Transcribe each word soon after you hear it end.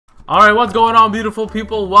Alright, what's going on, beautiful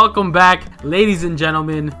people? Welcome back, ladies and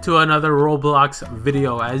gentlemen, to another Roblox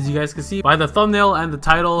video. As you guys can see by the thumbnail and the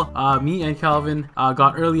title, me and Calvin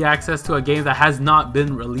got early access to a game that has not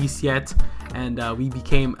been released yet. And we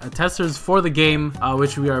became testers for the game,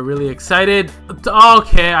 which we are really excited.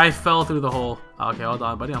 Okay, I fell through the hole. Okay, hold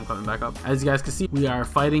on, buddy. I'm coming back up. As you guys can see, we are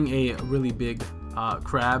fighting a really big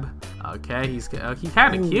crab. Okay, he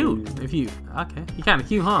kind of cute. He kind of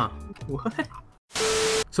cute, huh? What?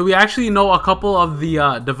 So we actually know a couple of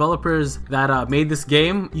the developers that made this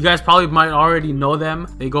game. You guys probably might already know them.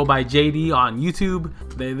 They go by JD on YouTube.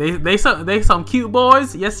 They some cute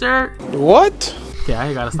boys, yes sir. What? Okay,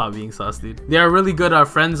 I gotta stop being sus, dude. They are really good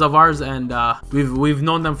friends of ours, and we've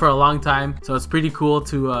known them for a long time. So it's pretty cool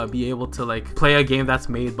to be able to like play a game that's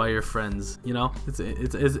made by your friends. You know,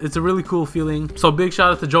 it's a really cool feeling. So big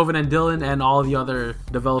shout out to Joven and Dylan and all the other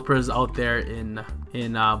developers out there in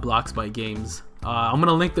Blocks by Games. I'm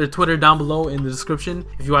gonna link their Twitter down below in the description.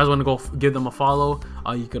 If you guys want to go give them a follow,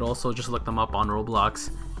 you could also just look them up on Roblox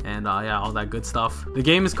and yeah, all that good stuff. The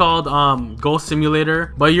game is called Ghost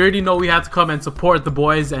Simulator, but you already know we had to come and support the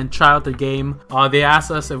boys and try out their game. They asked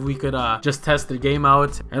us if we could just test the game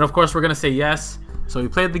out, and of course we're gonna say yes. So we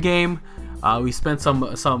played the game. We spent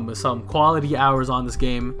some quality hours on this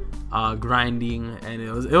game, grinding, and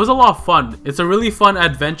it was a lot of fun. It's a really fun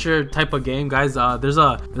adventure type of game, guys. There's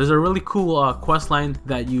a really cool quest line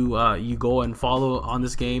that you go and follow on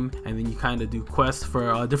this game, and then you kind of do quests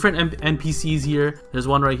for different NPCs here. There's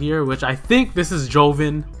one right here, which I think this is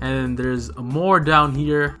Joven, and there's more down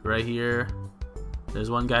here, right here. There's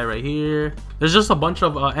one guy right here. There's just a bunch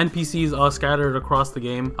of NPCs scattered across the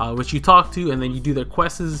game, which you talk to, and then you do their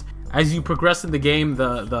quests. As you progress in the game,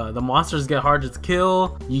 the monsters get harder to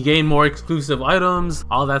kill. You gain more exclusive items,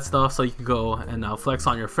 all that stuff, so you can go and flex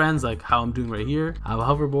on your friends, like how I'm doing right here. I have a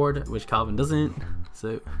hoverboard, which Calvin doesn't.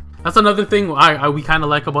 So that's another thing we kind of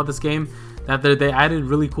like about this game, that they added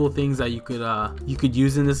really cool things that you could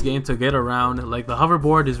use in this game to get around. Like the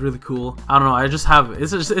hoverboard is really cool. I don't know,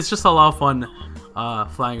 it's just a lot of fun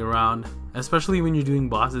flying around, especially when you're doing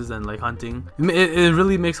bosses and like hunting. It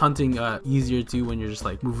really makes hunting easier too when you're just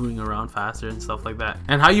like moving around faster and stuff like that.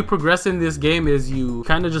 And how you progress in this game is you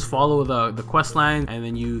kind of just follow the quest line, and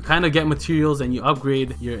then you kind of get materials and you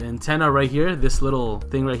upgrade your antenna right here. This little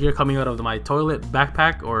thing right here coming out of my toilet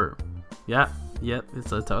backpack, or Yep,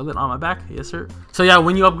 it's a toilet on my back. Yes, sir. So yeah,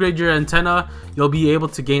 when you upgrade your antenna, you'll be able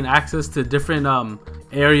to gain access to different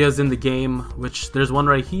areas in the game, which there's one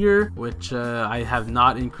right here, which I have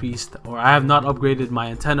not increased, or I have not upgraded my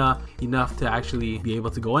antenna enough to actually be able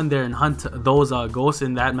to go in there and hunt those ghosts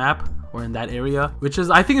in that map or in that area, which is,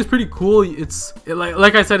 I think, is pretty cool.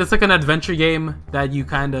 Like I said, it's like an adventure game that you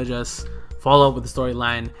kind of just follow up with the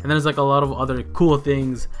storyline, and there's like a lot of other cool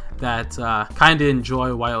things that kind of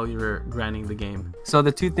enjoy while you're grinding the game. So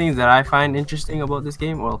the two things that I find interesting about this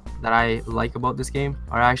game, well, that I like about this game,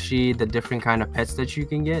 are actually the different kind of pets that you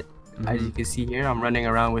can get. As you can see here, I'm running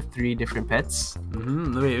around with 3 different pets.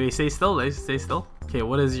 Wait, stay still. Stay still. Okay,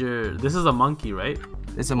 what is your? This is a monkey, right?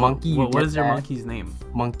 It's a monkey. What is your monkey's name?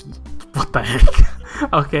 Monkey. What the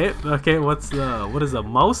heck? Okay. What is a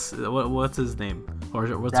mouse? What's his name? Or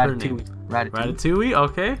what's her name? Ratatouille.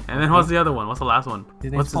 Okay. And then what's the other one? What's the last one?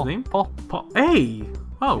 What's his name? Paul. Hey.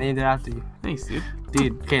 Oh. Named it after you. Thanks, dude.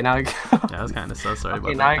 Dude. Okay, now. Yeah, I was kind of so sorry about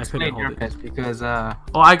that. Now explain your pets, because Oh,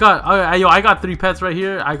 I got 3 pets right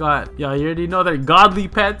here. You already know they're godly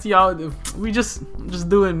pets, yo. We just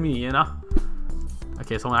doing me, you know.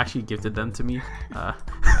 Okay, someone actually gifted them to me.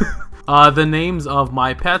 The names of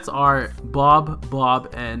my pets are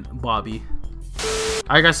Bob, and Bobby.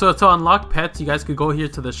 Alright guys, so to unlock pets, you guys could go here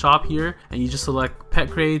to the shop here, and you just select pet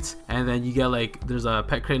crates, and then you get like, there's a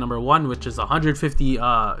pet crate number 1, which is 150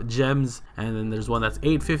 gems, and then there's one that's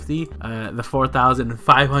 850, the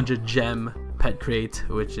 4,500 gem pet crate,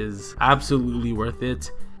 which is absolutely worth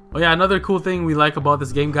it. Oh yeah, another cool thing we like about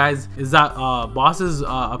this game, guys, is that bosses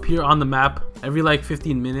appear on the map every like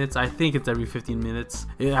 15 minutes. I think it's every 15 minutes.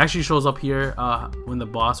 It actually shows up here when the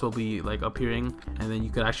boss will be like appearing, and then you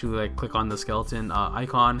could actually like click on the skeleton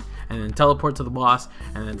icon and then teleport to the boss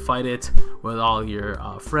and then fight it with all your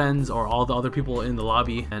friends or all the other people in the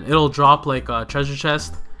lobby, and it'll drop like a treasure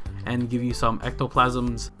chest and give you some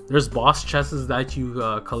ectoplasms. There's boss chests that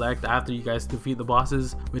you collect after you guys defeat the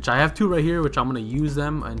bosses, which I have 2 right here, which I'm gonna use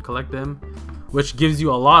them and collect them, which gives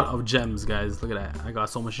you a lot of gems, guys. Look at that, I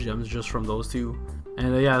got so much gems just from those 2,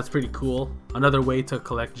 and yeah, that's pretty cool. Another way to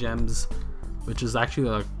collect gems, which is actually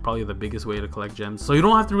like probably the biggest way to collect gems, so you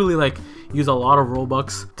don't have to really like use a lot of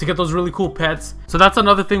Robux to get those really cool pets. So that's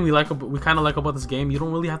another thing we kind of like about this game. You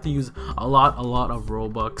don't really have to use a lot of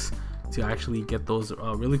Robux to actually get those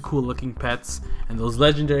really cool looking pets and those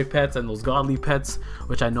legendary pets and those godly pets,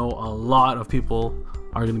 which I know a lot of people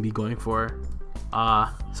are going to be going for.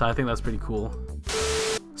 So I think that's pretty cool.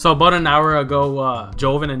 So about an hour ago,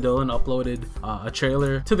 Joven and Dylan uploaded a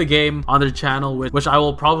trailer to the game on their channel, which I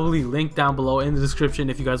will probably link down below in the description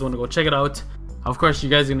if you guys want to go check it out. Of course, you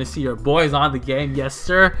guys are going to see your boys on the game. Yes,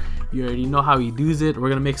 sir. You already know how he does it. We're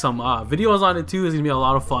going to make some videos on it too. It's going to be a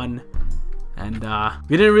lot of fun. And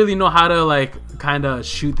we didn't really know how to like kind of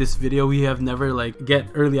shoot this video. We have never like get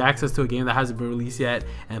early access to a game that hasn't been released yet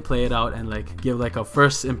and play it out and like give like a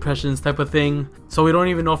first impressions type of thing. So we don't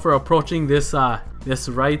even know if we're approaching this this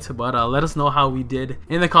right, but let us know how we did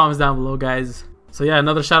in the comments down below, guys. So yeah,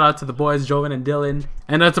 another shout out to the boys, Joven and Dylan.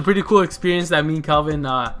 And it's a pretty cool experience that me and Calvin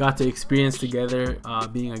got to experience together,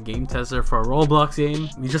 being a game tester for a Roblox game.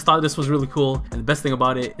 We just thought this was really cool, and the best thing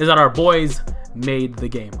about it is that our boys made the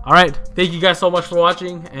game. All right, thank you guys so much for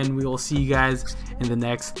watching, and we will see you guys in the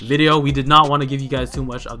next video. We did not want to give you guys too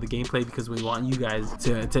much of the gameplay because we want you guys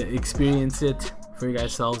to experience it for you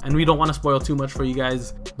guys selves, and we don't want to spoil too much for you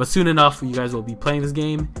guys, but soon enough you guys will be playing this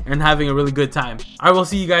game and having a really good time. I will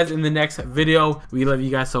see you guys in the next video. We love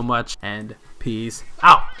you guys so much, and peace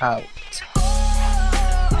out.